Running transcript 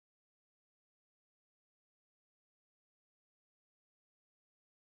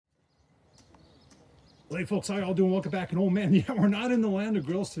Well, hey folks, how y'all doing? Welcome back. And oh man, yeah, we're not in the land of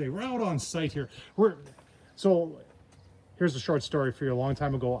grills today. We're out on site here. So here's a short story for you. A long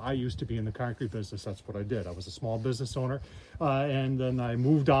time ago, I used to be in the concrete business. That's what I did. I was a small business owner, and then I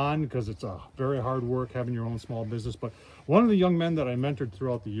moved on because it's a very hard work having your own small business. But one of the young men that I mentored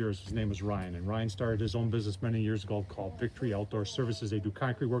throughout the years, his name is Ryan, and Ryan started his own business many years ago called Victory Outdoor Services. They do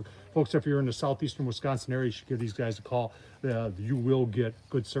concrete work. Folks, if you're in the southeastern Wisconsin area, you should give these guys a call. You will get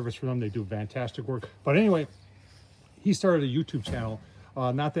good service from them. They do fantastic work. But anyway, he started a YouTube channel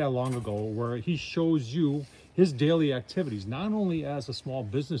not that long ago where he shows you his daily activities, not only as a small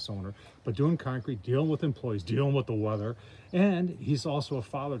business owner, but doing concrete, dealing with employees, dealing with the weather, and he's also a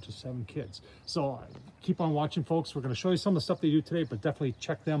father to 7 kids. So keep on watching, folks. We're going to show you some of the stuff they do today, but definitely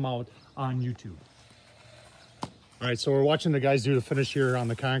check them out on YouTube. All right, so we're watching the guys do the finish here on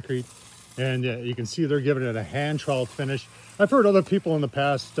the concrete, and you can see they're giving it a hand trowel finish. I've heard other people in the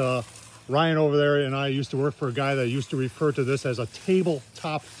past, Ryan over there and I used to work for a guy that used to refer to this as a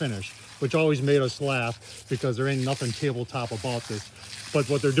tabletop finish, which always made us laugh because there ain't nothing tabletop about this. But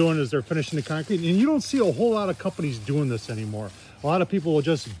what they're doing is they're finishing the concrete, and you don't see a whole lot of companies doing this anymore. A lot of people will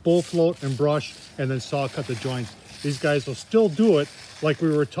just bull float and brush and then saw cut the joints. These guys will still do it like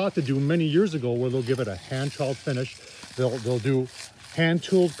we were taught to do many years ago, where they'll give it a hand trowel finish. They'll do hand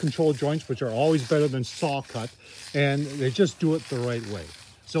tooled control joints, which are always better than saw cut, and they just do it the right way.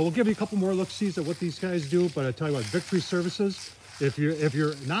 So we'll give you a couple more look-sees at what these guys do, but I tell you what, Victory Services, if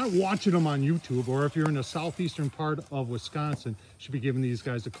you're not watching them on YouTube, or if you're in the southeastern part of Wisconsin, you should be giving these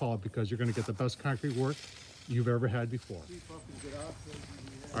guys a call because you're going to get the best concrete work you've ever had before.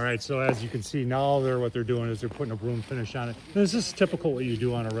 All right, so as you can see now, what they're doing is they're putting a broom finish on it. And this is typical what you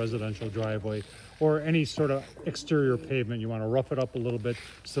do on a residential driveway or any sort of exterior pavement. You want to rough it up a little bit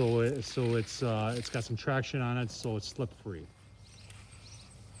so it's got some traction on it, so it's slip-free.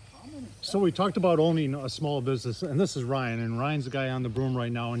 So we talked about owning a small business, and this is Ryan, and Ryan's the guy on the broom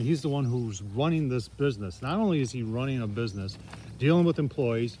right now, and he's the one who's running this business. Not only is he running a business, dealing with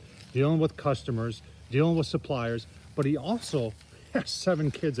employees, dealing with customers, dealing with suppliers, but he also has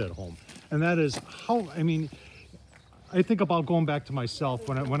 7 kids at home. And that is how, I mean, I think about going back to myself.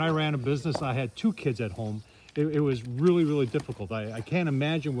 When I ran a business, I had 2 kids at home. It was really, really difficult. I can't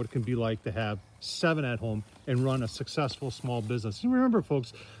imagine what it can be like to have 7 at home and run a successful small business. And remember,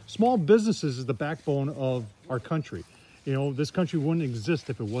 folks, small businesses is the backbone of our country. You know, this country wouldn't exist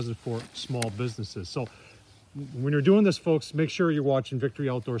if it wasn't for small businesses. So when you're doing this, folks, make sure you're watching Victory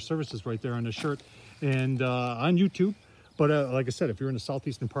Outdoor Services right there on the shirt and on YouTube. But like I said, if you're in the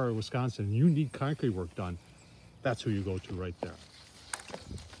southeastern part of Wisconsin and you need concrete work done, that's who you go to right there.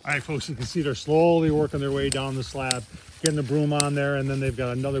 All right, folks, you can see they're slowly working their way down the slab, getting the broom on there, and then they've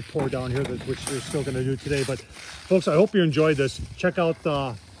got another pour down here, which they're still going to do today. But, folks, I hope you enjoyed this. Check out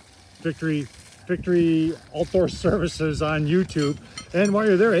Victory Outdoor Services on YouTube. And while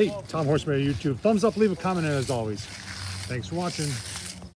you're there, hey, Tom Horseman on YouTube, thumbs up, leave a comment, and as always, thanks for watching.